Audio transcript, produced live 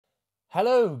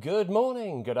Hello, good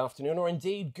morning, good afternoon, or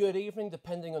indeed good evening,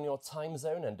 depending on your time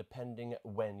zone and depending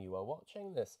when you are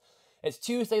watching this. It's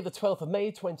Tuesday, the 12th of May,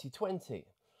 2020.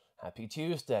 Happy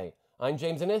Tuesday. I'm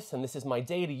James Innes, and this is my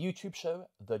daily YouTube show,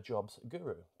 The Jobs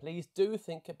Guru. Please do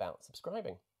think about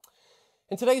subscribing.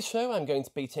 In today's show, I'm going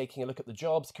to be taking a look at the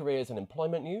jobs, careers, and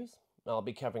employment news. I'll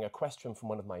be covering a question from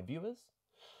one of my viewers.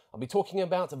 I'll be talking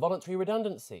about voluntary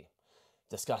redundancy,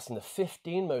 discussing the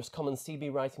 15 most common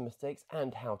CV writing mistakes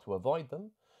and how to avoid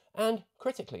them. And,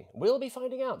 critically, we'll be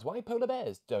finding out why polar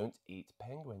bears don't eat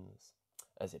penguins.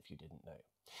 As if you didn't know.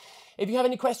 If you have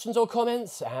any questions or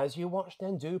comments as you watch,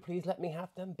 then do please let me have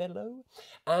them below.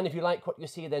 And if you like what you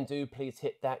see, then do please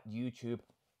hit that YouTube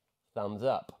thumbs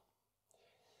up.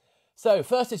 So,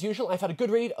 first as usual, I've had a good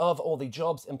read of all the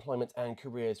jobs, employment and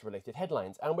careers related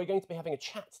headlines, and we're going to be having a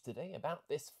chat today about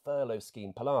this furlough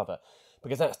scheme palaver,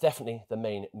 because that's definitely the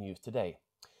main news today.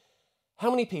 How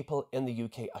many people in the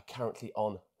UK are currently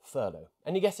on furlough?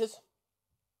 Any guesses?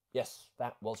 Yes,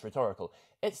 that was rhetorical.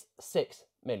 It's 6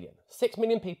 million. 6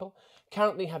 million people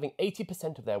currently having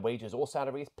 80% of their wages or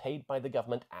salaries paid by the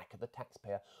government aka the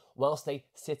taxpayer, whilst they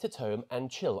sit at home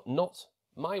and chill. Not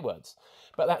my words,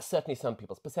 but that's certainly some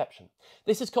people's perception.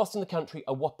 This is costing the country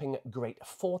a whopping great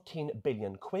 14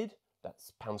 billion quid,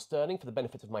 that's pounds sterling for the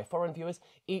benefit of my foreign viewers,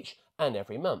 each and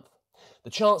every month. The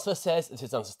Chancellor says this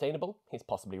is unsustainable, he's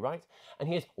possibly right, and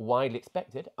he is widely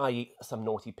expected, i.e. some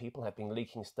naughty people have been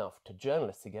leaking stuff to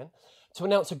journalists again, to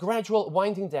announce a gradual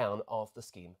winding down of the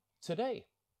scheme today.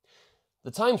 The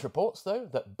Times reports, though,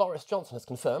 that Boris Johnson has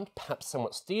confirmed, perhaps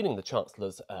somewhat stealing the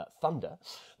Chancellor's thunder,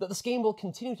 that the scheme will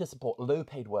continue to support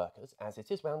low-paid workers as it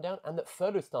is wound down, and that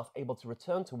furloughed staff able to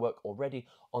return to work already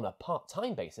on a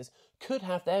part-time basis could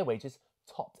have their wages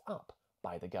topped up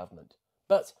by the government.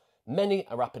 But many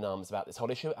are up in arms about this whole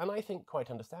issue, and I think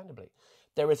quite understandably.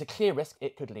 There is a clear risk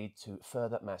it could lead to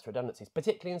further mass redundancies,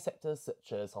 particularly in sectors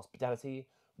such as hospitality,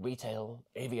 retail,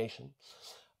 aviation.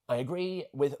 I agree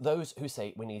with those who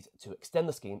say we need to extend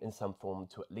the scheme in some form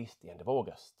to at least the end of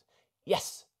August.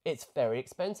 Yes, it's very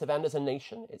expensive, and as a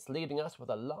nation, it's leaving us with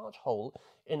a large hole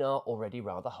in our already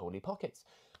rather holy pockets.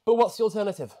 But what's the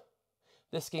alternative?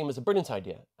 This scheme is a brilliant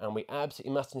idea, and we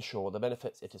absolutely must ensure the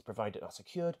benefits it has provided are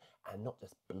secured and not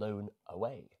just blown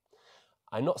away.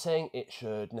 I'm not saying it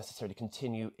should necessarily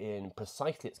continue in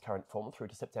precisely its current form through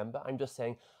to September. I'm just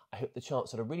saying I hope the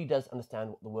Chancellor really does understand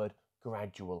what the word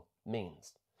gradual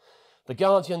means. The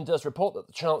Guardian does report that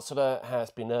the Chancellor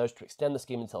has been urged to extend the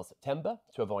scheme until September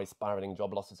to avoid spiralling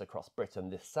job losses across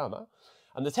Britain this summer.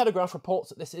 And the Telegraph reports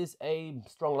that this is a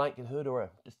strong likelihood or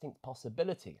a distinct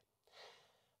possibility.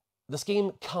 The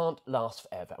scheme can't last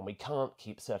forever, and we can't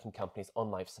keep certain companies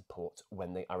on life support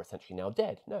when they are essentially now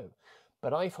dead, no.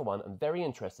 But I, for one, am very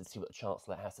interested to see what the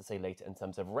Chancellor has to say later in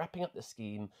terms of wrapping up the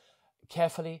scheme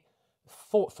carefully,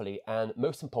 thoughtfully, and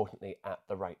most importantly, at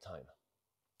the right time.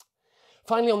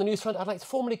 Finally, on the news front, I'd like to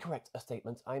formally correct a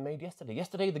statement I made yesterday.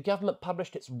 Yesterday, the government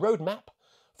published its roadmap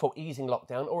for easing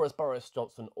lockdown, or as Boris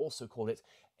Johnson also called it,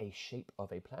 a shape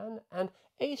of a plan and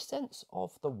a sense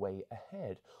of the way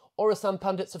ahead. Or as some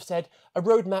pundits have said, a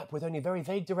roadmap with only very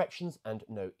vague directions and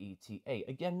no ETA.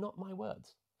 Again, not my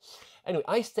words. Anyway,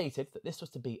 I stated that this was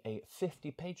to be a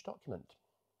 50-page document.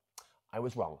 I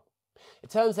was wrong. It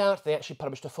turns out they actually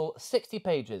published a full 60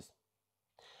 pages.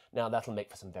 Now, that'll make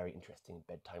for some very interesting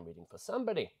bedtime reading for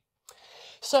somebody.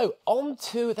 So, on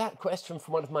to that question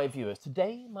from one of my viewers.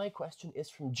 Today, my question is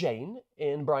from Jane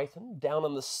in Brighton, down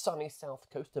on the sunny south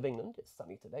coast of England. It's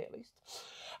sunny today, at least.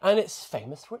 And it's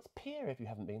famous for its pier, if you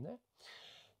haven't been there.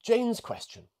 Jane's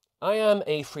question. I am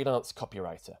a freelance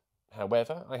copywriter.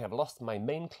 However, I have lost my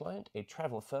main client, a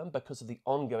travel firm, because of the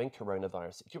ongoing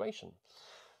coronavirus situation.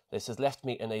 This has left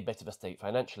me in a bit of a state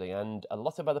financially, and a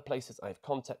lot of other places I've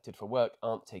contacted for work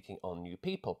aren't taking on new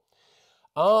people.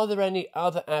 Are there any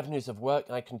other avenues of work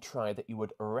I can try that you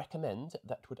would recommend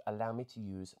that would allow me to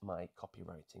use my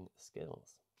copywriting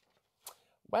skills?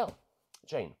 Well,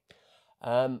 Jane,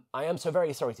 I am so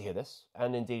very sorry to hear this,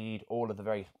 and indeed all of the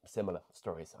very similar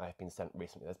stories I have been sent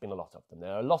recently. There's been a lot of them.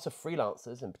 There are a lot of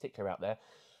freelancers in particular out there,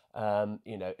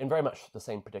 in very much the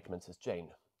same predicament as Jane.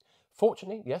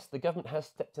 Fortunately, yes, the government has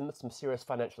stepped in with some serious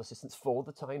financial assistance for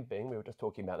the time being. We were just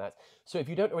talking about that. So if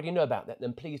you don't already know about that,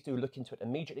 then please do look into it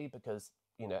immediately because,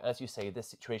 as you say, this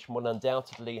situation will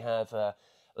undoubtedly have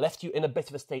left you in a bit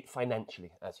of a state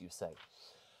financially, as you say.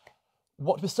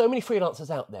 What with so many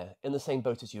freelancers out there in the same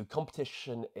boat as you,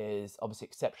 competition is obviously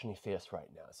exceptionally fierce right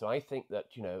now. So I think that,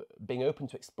 being open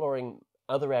to exploring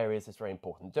other areas is very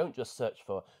important. Don't just search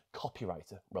for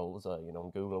copywriter roles,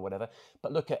 on Google or whatever,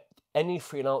 but look at any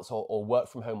freelance or work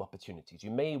from home opportunities.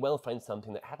 You may well find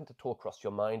something that hadn't at all crossed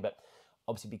your mind, but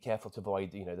Obviously, be careful to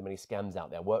avoid, the many scams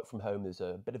out there. Work from home is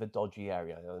a bit of a dodgy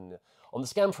area on the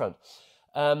scam front.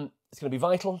 It's going to be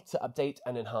vital to update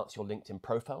and enhance your LinkedIn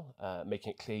profile,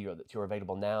 making it clear that you're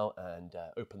available now and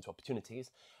open to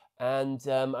opportunities. And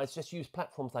I just use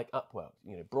platforms like Upwork.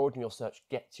 Broaden your search,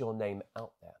 get your name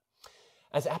out there.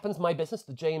 As it happens, my business,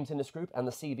 the James Innes Group and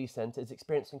the CV Centre, is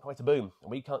experiencing quite a boom.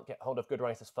 We can't get hold of good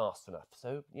writers fast enough.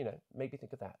 So, maybe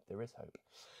think of that. There is hope.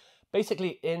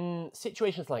 Basically, in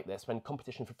situations like this, when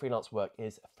competition for freelance work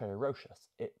is ferocious,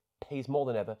 it pays more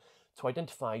than ever to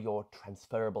identify your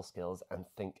transferable skills and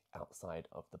think outside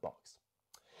of the box.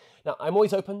 Now, I'm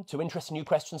always open to interesting new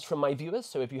questions from my viewers,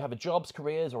 so if you have a jobs,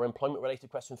 careers, or employment-related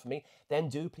question for me, then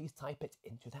do please type it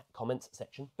into that comments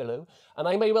section below, and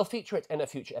I may well feature it in a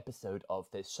future episode of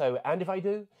this show. And if I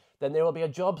do, then there will be a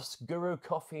Jobs Guru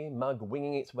coffee mug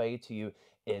winging its way to you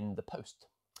in the post,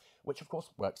 which of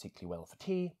course works equally well for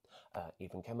tea,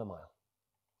 even chamomile.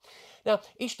 Now,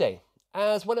 each day,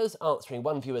 as well as answering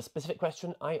one viewer's specific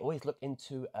question, I always look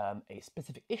into a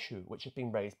specific issue which has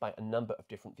been raised by a number of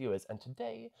different viewers. And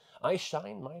today, I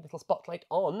shine my little spotlight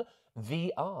on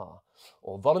VR,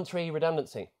 or voluntary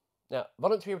redundancy. Now,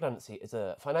 voluntary redundancy is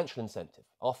a financial incentive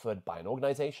offered by an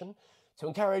organisation to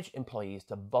encourage employees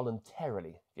to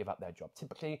voluntarily give up their job,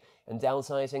 typically in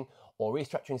downsizing or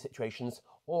restructuring situations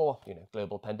or,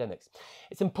 global pandemics.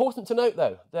 It's important to note,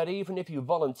 though, that even if you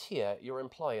volunteer, your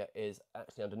employer is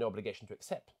actually under no obligation to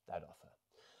accept that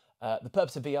offer. The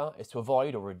purpose of VR is to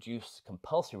avoid or reduce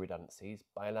compulsory redundancies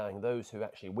by allowing those who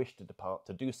actually wish to depart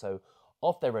to do so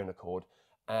of their own accord,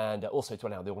 and also to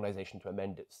allow the organisation to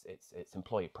amend its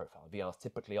employee profile. VR is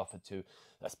typically offered to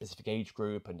a specific age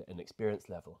group and an experience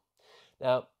level.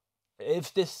 Now,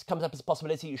 if this comes up as a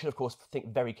possibility, you should, of course,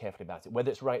 think very carefully about it, whether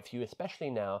it's right for you, especially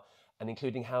now, and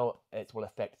including how it will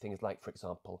affect things like, for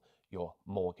example, your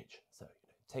mortgage.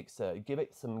 So give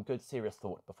it some good, serious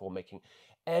thought before making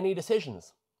any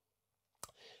decisions.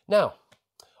 Now,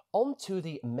 on to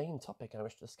the main topic I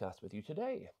wish to discuss with you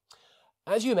today.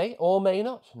 As you may or may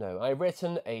not know, I've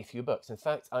written a few books. In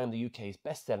fact, I am the UK's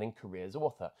best-selling careers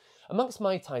author. Amongst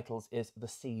my titles is the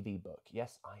CV book.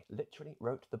 Yes, I literally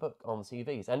wrote the book on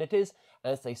CVs, and it is,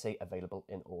 as they say, available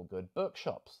in all good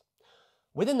bookshops.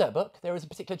 Within that book, there is a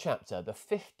particular chapter, the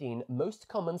 15 most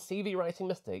common CV writing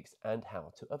mistakes and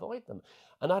how to avoid them.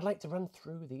 And I'd like to run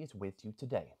through these with you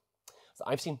today. So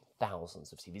I've seen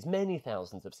thousands of CVs, many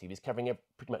thousands of CVs, covering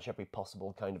pretty much every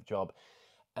possible kind of job.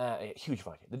 A huge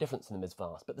variety. The difference in them is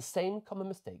vast, but the same common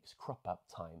mistakes crop up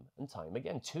time and time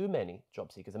again. Too many job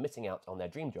seekers are missing out on their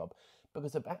dream job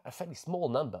because of a fairly small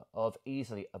number of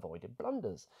easily avoided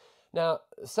blunders. Now,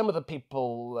 some of the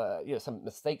people, some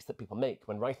mistakes that people make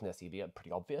when writing their CV are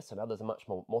pretty obvious, and others are much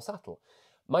more subtle.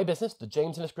 My business, the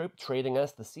James Innes Group, trading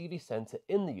as the CV Centre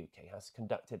in the UK, has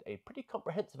conducted a pretty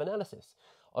comprehensive analysis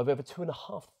of over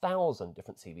 2,500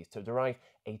 different CVs to derive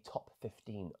a top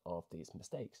 15 of these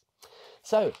mistakes.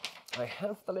 So, I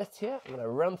have the list here. I'm going to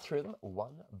run through them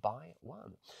one by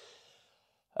one.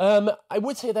 I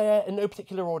would say they're in no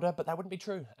particular order, but that wouldn't be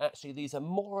true. Actually, these are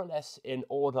more or less in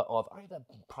order of either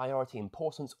priority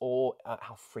importance or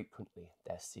how frequently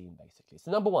they're seen, basically.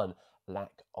 So number one,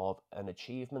 lack of an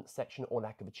achievement section or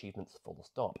lack of achievements full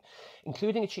stop.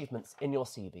 Including achievements in your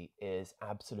CV is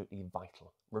absolutely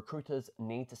vital. Recruiters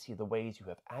need to see the ways you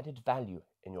have added value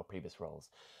in your previous roles.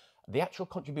 The actual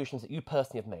contributions that you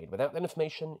personally have made. Without that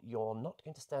information, you're not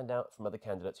going to stand out from other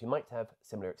candidates who might have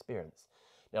similar experience.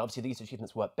 Now, obviously, these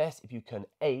achievements work best if you can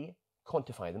A,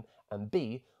 quantify them, and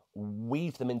B,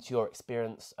 weave them into your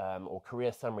experience or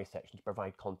career summary section to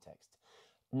provide context.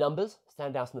 Numbers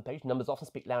stand out on the page. Numbers often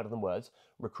speak louder than words.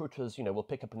 Recruiters, will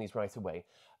pick up on these right away.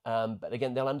 But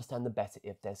again, they'll understand them better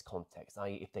if there's context,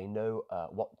 i.e. if they know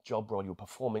what job role you're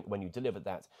performing when you delivered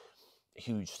that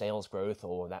huge sales growth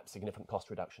or that significant cost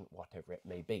reduction, whatever it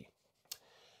may be.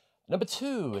 Number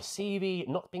two, CV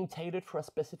not being tailored for a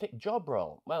specific job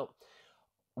role. Well,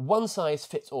 one size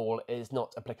fits all is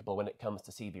not applicable when it comes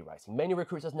to CV writing. Many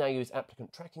recruiters now use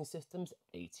applicant tracking systems,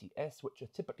 ATS, which are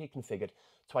typically configured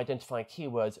to identify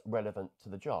keywords relevant to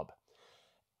the job.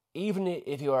 Even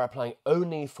if you are applying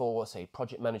only for, say,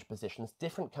 project manager positions,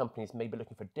 different companies may be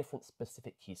looking for different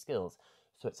specific key skills.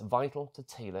 So it's vital to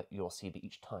tailor your CV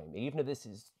each time. Even if this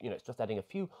is, it's just adding a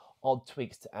few odd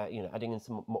tweaks to, adding in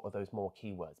some more of those more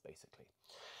keywords, basically.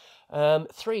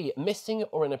 3, missing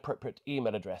or inappropriate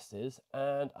email addresses,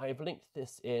 and I've linked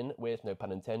this in with, no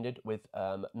pun intended, with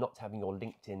not having your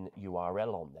LinkedIn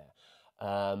URL on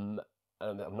there.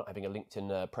 Not having a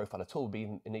LinkedIn profile at all would be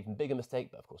an even bigger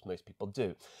mistake, but of course most people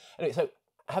do. Anyway, so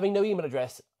having no email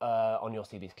address on your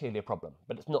CV is clearly a problem,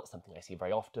 but it's not something I see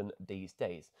very often these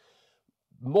days.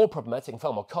 More problematic and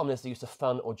far more common is the use of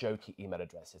fun or jokey email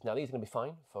addresses. Now, these are going to be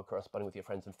fine for corresponding with your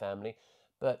friends and family,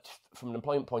 but from an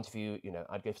employment point of view,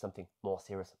 I'd go for something more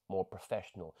serious, more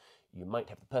professional. You might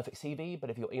have the perfect CV,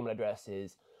 but if your email address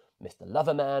is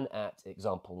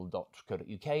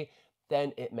mrloverman@example.co.uk,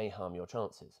 then it may harm your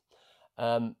chances.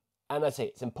 And I'd say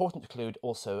it's important to include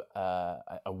also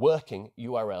a working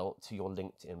URL to your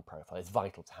LinkedIn profile. It's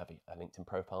vital to have a LinkedIn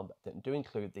profile, but do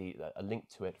include a link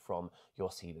to it from your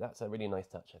CV. That's a really nice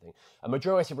touch, I think. A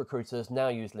majority of recruiters now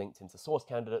use LinkedIn to source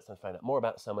candidates and find out more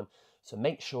about someone, so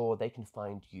make sure they can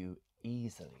find you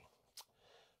easily.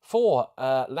 4,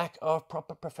 lack of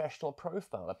proper professional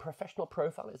profile. A professional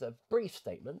profile is a brief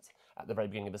statement at the very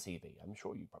beginning of a CV. I'm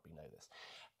sure you probably know this.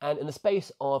 And in the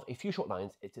space of a few short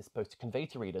lines, it is supposed to convey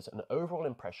to readers an overall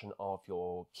impression of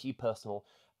your key personal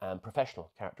and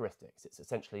professional characteristics. It's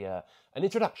essentially an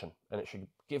introduction, and it should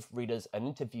give readers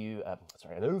an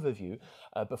overview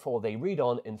before they read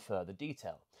on in further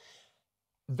detail.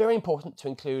 Very important to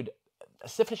include a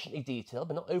sufficiently detailed,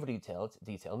 but not over-detailed,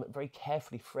 but very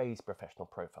carefully phrased professional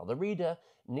profile. The reader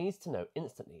needs to know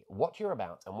instantly what you're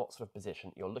about and what sort of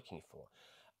position you're looking for.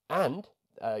 And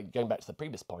going back to the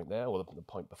previous point there, or the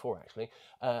point before actually,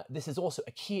 this is also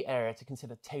a key area to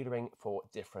consider tailoring for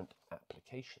different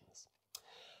applications.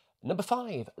 Number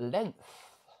 5, length.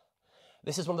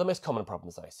 This is one of the most common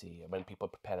problems I see when people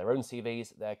prepare their own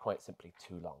CVs. They're quite simply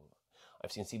too long.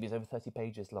 I've seen CVs over 30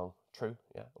 pages long, true,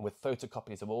 yeah, and with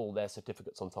photocopies of all their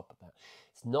certificates on top of that.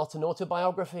 It's not an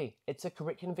autobiography, it's a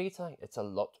curriculum vitae, it's a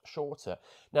lot shorter.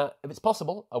 Now, if it's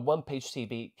possible, a one-page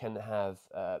CV can have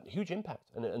huge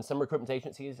impact, and some recruitment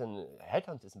agencies and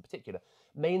headhunters in particular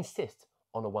may insist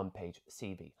on a one-page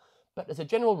CV. But as a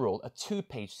general rule, a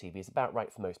 2-page CV is about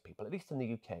right for most people, at least in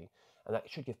the UK, and that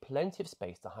should give plenty of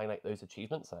space to highlight those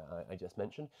achievements I just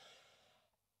mentioned.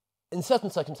 In certain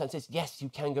circumstances, yes, you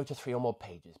can go to 3 or more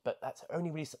pages, but that's only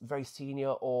really very senior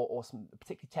or some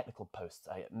particularly technical posts,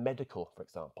 medical, for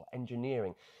example,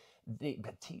 engineering,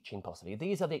 teaching possibly.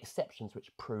 These are the exceptions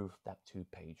which prove that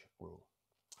 2-page rule.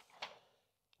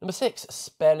 Number 6,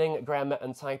 spelling, grammar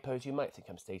and typos. You might think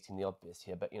I'm stating the obvious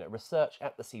here, but research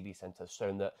at the CV Centre has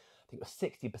shown that I think it was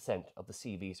 60% of the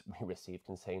CVs we receive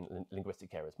contain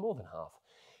linguistic errors, more than half.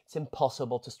 It's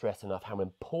impossible to stress enough how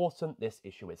important this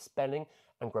issue is. Spelling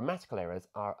and grammatical errors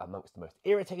are amongst the most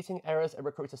irritating errors a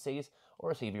recruiter sees,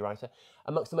 or a CV writer,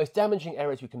 amongst the most damaging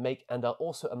errors you can make, and are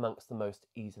also amongst the most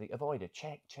easily avoided.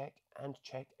 Check, check, and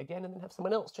check again, and then have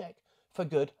someone else check for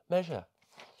good measure.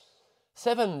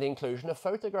 7, the inclusion of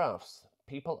photographs.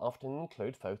 People often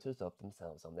include photos of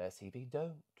themselves on their CV.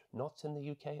 Don't. Not in the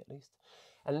UK, at least.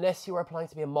 Unless you are applying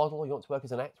to be a model or you want to work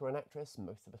as an actor or an actress,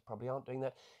 most of us probably aren't doing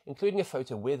that, including a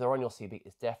photo with or on your CV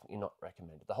is definitely not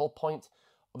recommended. The whole point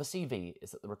of a CV is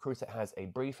that the recruiter has a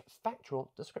brief, factual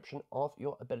description of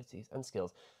your abilities and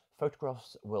skills.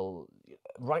 Photographs will,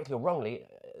 rightly or wrongly,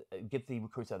 give the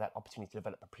recruiter that opportunity to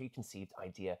develop a preconceived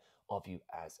idea of you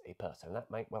as a person. And that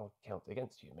might well count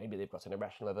against you. Maybe they've got an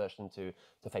irrational aversion to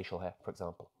facial hair, for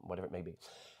example, whatever it may be.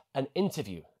 An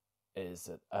interview is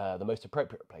the most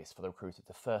appropriate place for the recruiter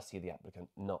to first see the applicant,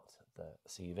 not the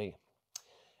CV.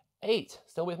 8,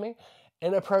 still with me?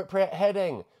 Inappropriate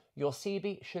heading. Your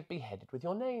CV should be headed with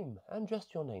your name, and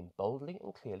just your name, boldly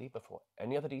and clearly before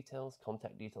any other details,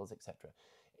 contact details, etc.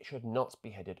 It should not be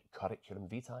headed curriculum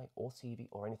vitae or CV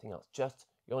or anything else, just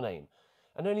your name.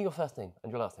 And only your first name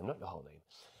and your last name, not your whole name.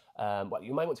 Well,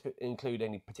 you might want to include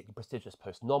any particularly prestigious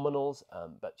post-nominals,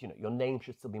 but your name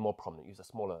should still be more prominent. Use a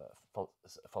smaller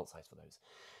font size for those.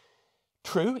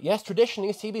 True, yes,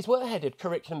 traditionally CVs were headed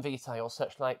curriculum vitae or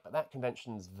such like, but that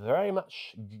convention's very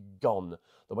much gone,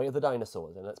 the way of the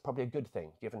dinosaurs, and that's probably a good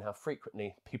thing, given how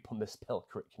frequently people misspell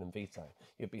curriculum vitae.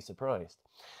 You'd be surprised.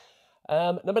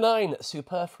 Number 9,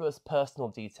 superfluous personal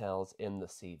details in the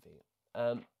CV.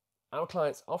 Our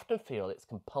clients often feel it's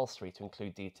compulsory to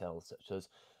include details such as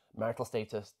marital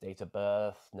status, date of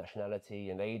birth, nationality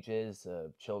and ages,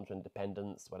 children,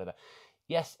 dependents, whatever.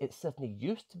 Yes, it certainly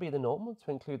used to be the norm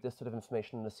to include this sort of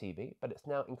information in the CV, but it's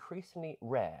now increasingly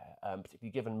rare,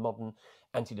 particularly given modern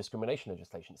anti-discrimination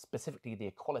legislation, specifically the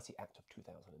Equality Act of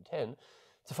 2010,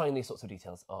 to find these sorts of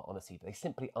details on a CV. They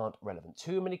simply aren't relevant.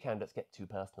 Too many candidates get too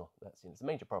personal. That's a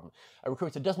major problem. A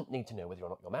recruiter doesn't need to know whether or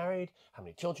not you're married, how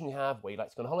many children you have, where you like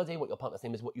to go on holiday, what your partner's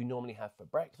name is, what you normally have for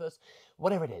breakfast,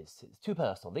 whatever it is. It's too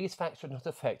personal. These facts should not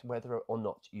affect whether or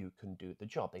not you can do the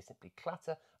job. They simply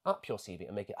clutter up your CV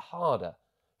and make it harder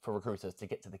for recruiters to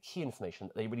get to the key information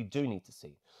that they really do need to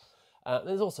see.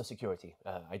 There's also security,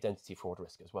 identity fraud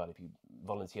risk as well. If you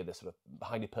volunteer this sort of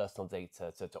highly personal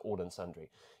data to order and sundry,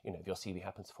 if your CV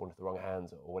happens to fall into the wrong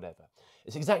hands or whatever.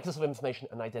 It's exactly the sort of information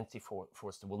an identity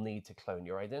fraudster will need to clone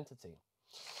your identity.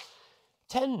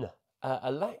 10.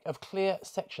 A lack of clear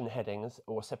section headings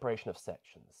or separation of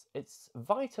sections. It's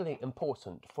vitally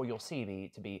important for your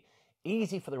CV to be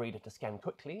easy for the reader to scan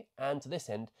quickly, and to this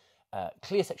end,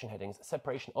 clear section headings,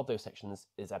 separation of those sections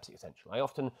is absolutely essential. I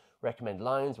often recommend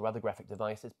lines or other graphic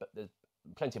devices, but there's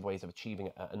plenty of ways of achieving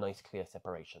a nice clear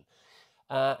separation.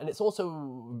 And it's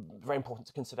also very important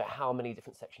to consider how many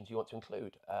different sections you want to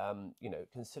include.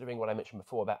 Considering what I mentioned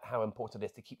before about how important it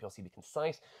is to keep your CV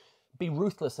concise, be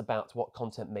ruthless about what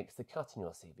content makes the cut in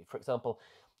your CV. For example,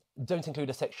 don't include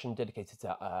a section dedicated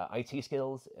to IT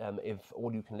skills if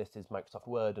all you can list is Microsoft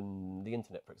Word and the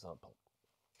internet, for example.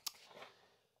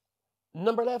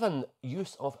 Number 11,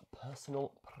 use of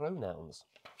personal pronouns.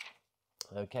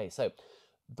 Okay, so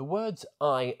the words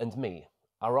I and me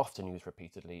are often used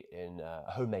repeatedly in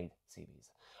homemade CVs.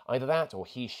 Either that or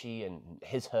he, she, and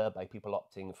his, her by people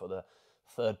opting for the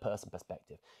third-person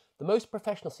perspective. The most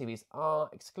professional CVs are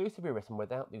exclusively written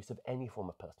without the use of any form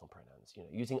of personal pronouns.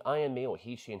 Using I and me or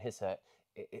he, she, and his, her,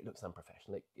 it looks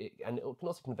unprofessional. And it can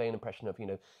also convey an impression of,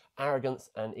 arrogance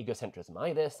and egocentrism.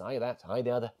 I this, I that, I the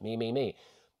other, me, me, me.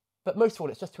 But most of all,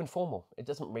 it's just too informal. It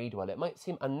doesn't read well. It might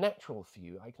seem unnatural for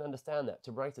you. I can understand that,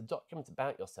 to write a document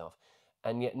about yourself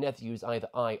and yet never use either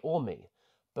I or me.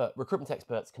 But recruitment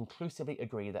experts conclusively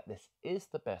agree that this is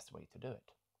the best way to do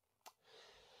it.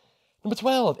 Number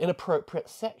 12, inappropriate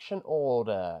section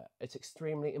order. It's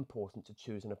extremely important to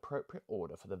choose an appropriate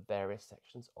order for the various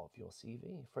sections of your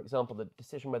CV. For example, the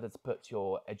decision whether to put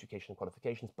your education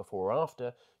qualifications before or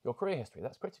after your career history,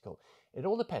 that's critical. It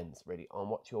all depends, really, on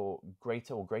what your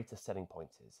greatest selling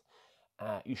point is.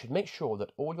 You should make sure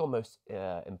that all your most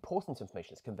important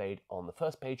information is conveyed on the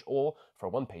first page or, for a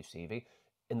one-page CV,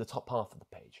 in the top half of the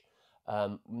page.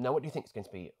 Now, what do you think is going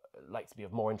to be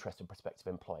of more interest to prospective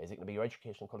employers? Is it going to be your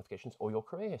educational qualifications or your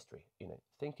career history?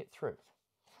 Think it through.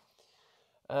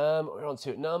 We're on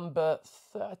to number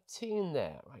 13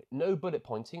 there. Right, no bullet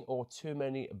pointing or too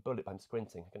many I'm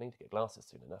squinting. I need to get glasses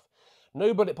soon enough.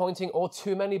 No bullet pointing or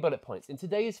too many bullet points. In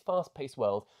today's fast-paced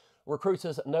world,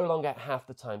 recruiters no longer have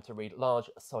the time to read large,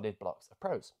 solid blocks of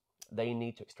prose. They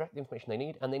need to extract the information they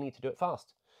need, and they need to do it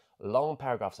fast. Long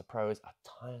paragraphs of prose are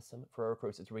tiresome for a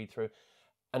recruiter to read through,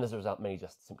 and as a result, many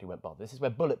just simply won't bother. This is where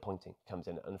bullet pointing comes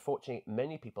in. Unfortunately,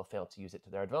 many people fail to use it to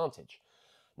their advantage.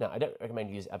 Now, I don't recommend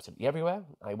you use it absolutely everywhere.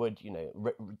 I wouldn't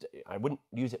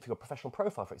use it for your professional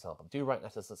profile, for example. Do write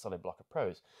that as a solid block of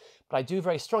prose. But I do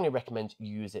very strongly recommend you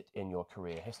use it in your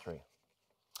career history.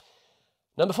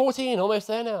 Number 14, almost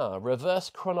there now. Reverse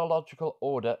chronological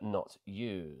order not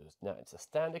used. Now, it's a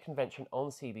standard convention on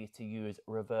CVs to use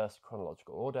reverse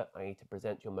chronological order, i.e. to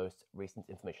present your most recent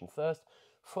information first,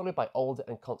 followed by older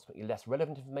and consequently less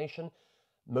relevant information.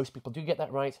 Most people do get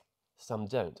that right. Some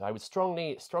don't. I would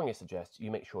strongly suggest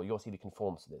you make sure your CV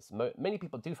conforms to this. Many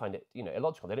people do find it,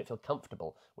 illogical. They don't feel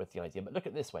comfortable with the idea. But look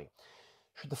at it this way.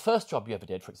 Should the first job you ever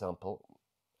did, for example,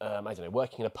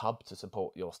 working in a pub to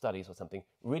support your studies or something,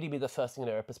 really be the first thing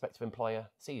that a prospective employer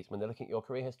sees when they're looking at your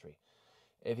career history?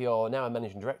 If you're now a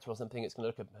managing director or something, it's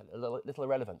going to look a little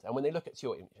irrelevant. And when they look at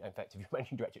in fact, if you're a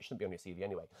managing director, it shouldn't be on your CV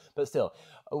anyway. But still,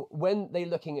 when they're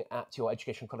looking at your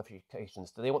education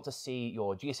qualifications, do they want to see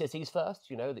your GCSEs first,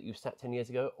 that you sat 10 years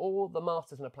ago, or the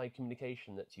Masters in Applied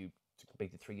Communication that you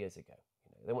completed 3 years ago?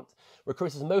 They want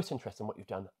recruiters most interested in what you've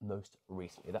done most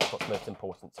recently. That's what's most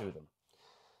important to them.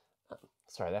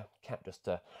 Sorry there, cat just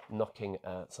knocking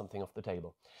something off the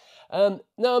table.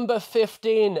 Number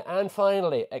 15, and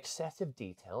finally, excessive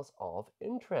details of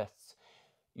interests.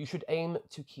 You should aim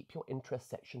to keep your interest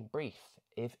section brief,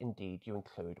 if indeed you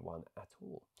include one at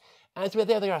all. As with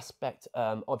the other aspect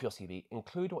of your CV,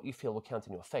 include what you feel will count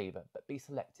in your favour, but be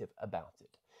selective about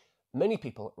it. Many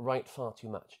people write far too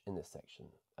much in this section.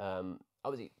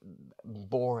 Obviously,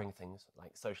 boring things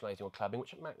like socialising or clubbing,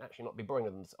 which might actually not be boring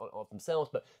of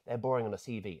themselves, but they're boring on a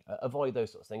CV. Avoid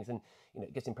those sorts of things, and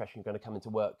it gives the impression you're going to come into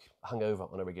work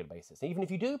hungover on a regular basis. And even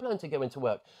if you do plan to go into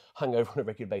work hungover on a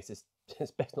regular basis, it's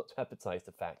best not to advertise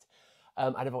the fact.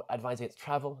 I'd advise against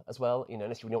travel as well,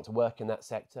 unless you really want to work in that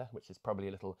sector, which is probably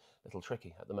a little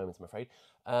tricky at the moment, I'm afraid.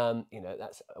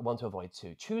 That's one to avoid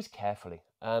too. Choose carefully.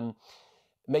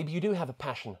 Maybe you do have a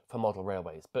passion for model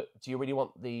railways, but do you really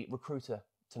want the recruiter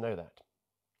to know that?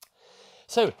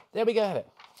 So there we go, have it.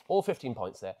 All 15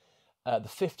 points there. the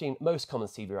 15 most common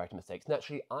CV writing mistakes.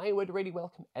 Naturally, I would really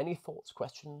welcome any thoughts,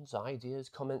 questions, ideas,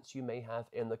 comments you may have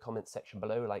in the comments section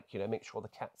below. Like, make sure the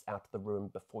cat's out of the room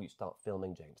before you start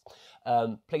filming, James.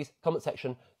 Please, comment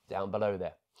section down below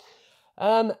there.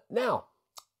 Now,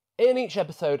 in each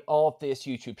episode of this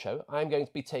YouTube show, I'm going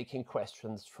to be taking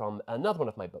questions from another one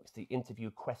of my books, the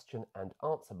Interview Question and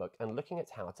Answer book, and looking at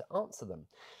how to answer them.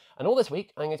 And all this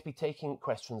week, I'm going to be taking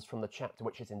questions from the chapter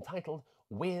which is entitled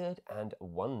Weird and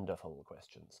Wonderful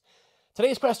Questions.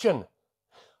 Today's question: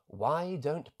 why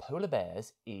don't polar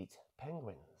bears eat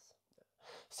penguins?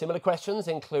 Similar questions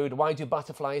include, why do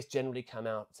butterflies generally come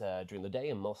out during the day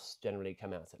and moths generally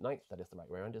come out at night? That is the right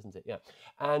way around, isn't it? Yeah.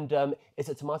 And is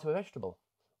a tomato a vegetable?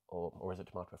 Or is it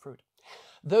tomato a fruit?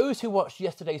 Those who watched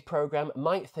yesterday's programme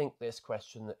might think this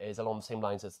question is along the same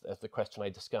lines as the question I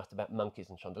discussed about monkeys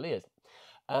and chandeliers.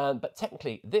 But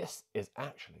technically, this is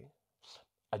actually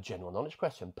a general knowledge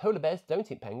question. Polar bears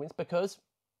don't eat penguins because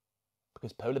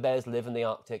polar bears live in the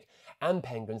Arctic and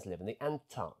penguins live in the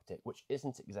Antarctic, which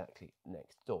isn't exactly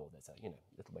next door. There's a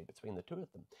little way between the two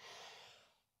of them.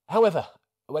 However,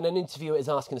 when an interviewer is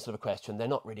asking this sort of a question, they're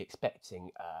not really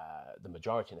expecting the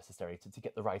majority necessary to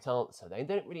get the right answer. They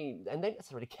don't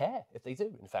necessarily care if they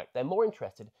do. In fact, they're more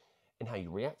interested in how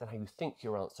you react and how you think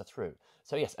your answer through.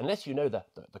 So yes, unless you know the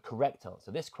correct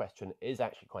answer, this question is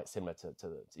actually quite similar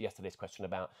to yesterday's question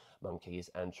about monkeys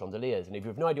and chandeliers. And if you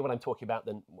have no idea what I'm talking about,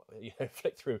 then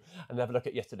flick through and have a look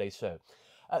at yesterday's show.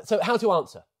 So how to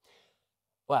answer?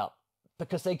 Well,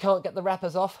 because they can't get the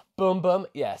wrappers off? Boom, boom.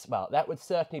 Yes, well, that would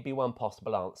certainly be one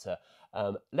possible answer.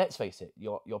 Let's face it,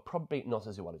 you're probably not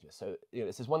a zoologist. So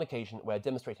this is one occasion where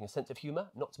demonstrating a sense of humour,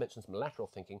 not to mention some lateral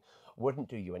thinking, wouldn't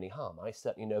do you any harm. I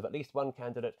certainly know of at least one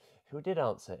candidate who did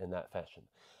answer in that fashion.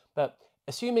 But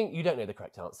assuming you don't know the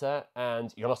correct answer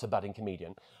and you're not a budding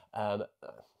comedian,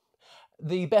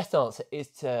 the best answer is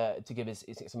to give is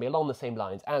going to be along the same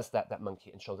lines as that monkey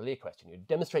and chandelier question. You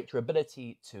demonstrate your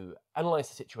ability to analyse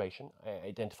the situation,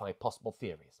 identify possible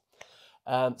theories.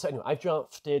 So anyway, I've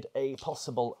drafted a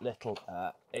possible little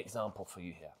example for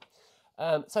you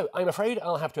here. So I'm afraid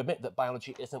I'll have to admit that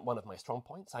biology isn't one of my strong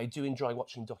points. I do enjoy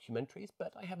watching documentaries,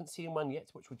 but I haven't seen one yet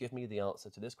which would give me the answer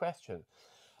to this question.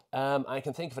 I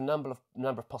can think of a number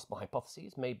of possible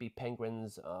hypotheses. Maybe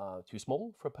penguins are too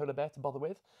small for a polar bear to bother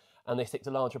with, and they stick to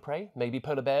larger prey. Maybe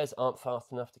polar bears aren't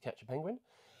fast enough to catch a penguin.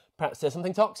 Perhaps there's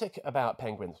something toxic about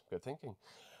penguins. Good thinking.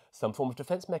 Some form of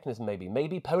defense mechanism, maybe.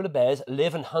 Maybe polar bears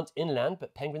live and hunt inland,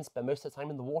 but penguins spend most of the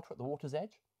time in the water at the water's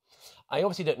edge. I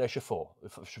obviously don't know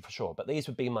for sure, but these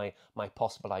would be my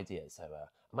possible ideas. So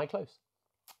am I close?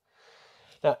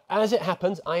 Now, as it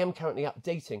happens, I am currently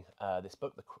updating this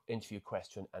book, the Interview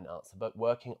Question and Answer book,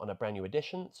 working on a brand new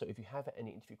edition. So if you have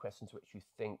any interview questions which you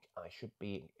think I should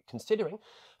be considering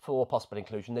for possible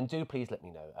inclusion, then do please let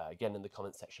me know, again, in the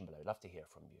comments section below. Love to hear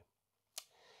from you.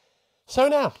 So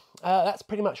now, that's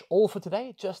pretty much all for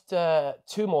today. Just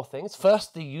two more things.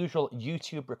 First, the usual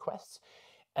YouTube requests.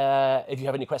 If you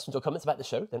have any questions or comments about the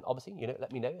show, then obviously,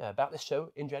 let me know about this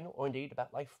show in general, or indeed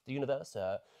about life, the universe,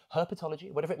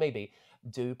 herpetology, whatever it may be.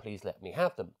 Do please let me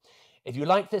have them. If you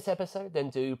like this episode, then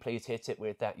do please hit it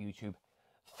with that YouTube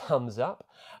thumbs up.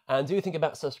 And do think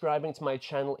about subscribing to my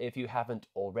channel if you haven't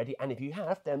already. And if you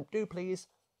have, then do please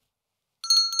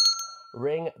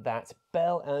ring that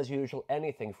bell as usual,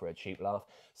 anything for a cheap laugh,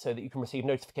 so that you can receive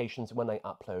notifications when I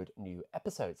upload new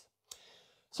episodes.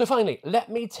 So finally, let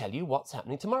me tell you what's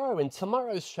happening tomorrow. In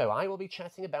tomorrow's show, I will be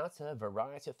chatting about a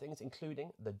variety of things,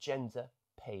 including the gender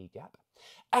pay gap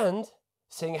and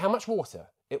seeing how much water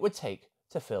it would take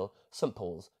to fill St.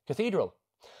 Paul's Cathedral.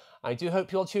 I do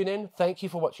hope you'll tune in. Thank you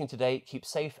for watching today. Keep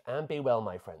safe and be well,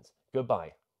 my friends.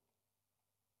 Goodbye.